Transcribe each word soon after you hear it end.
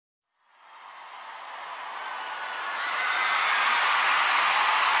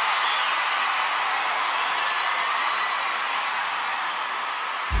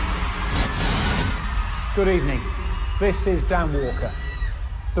Good evening. This is Dan Walker.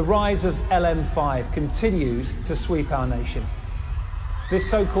 The rise of LM5 continues to sweep our nation. This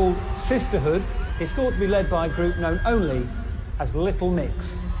so-called sisterhood is thought to be led by a group known only as Little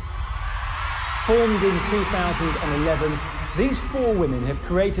Mix. Formed in 2011, these four women have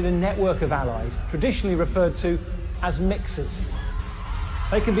created a network of allies, traditionally referred to as mixers.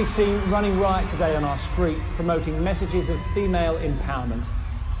 They can be seen running riot today on our streets, promoting messages of female empowerment.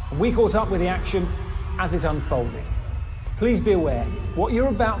 And we caught up with the action as it unfolded. Please be aware, what you're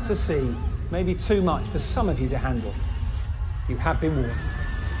about to see may be too much for some of you to handle. You have been warned.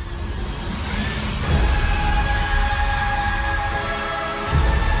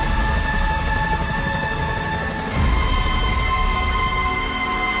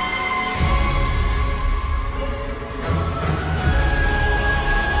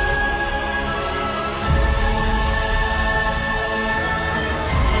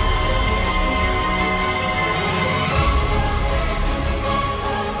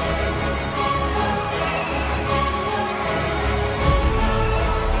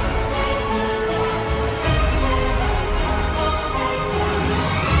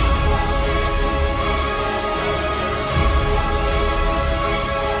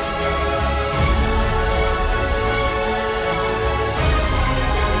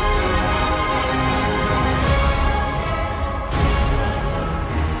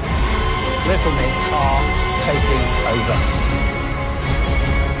 Little Mix are taking over.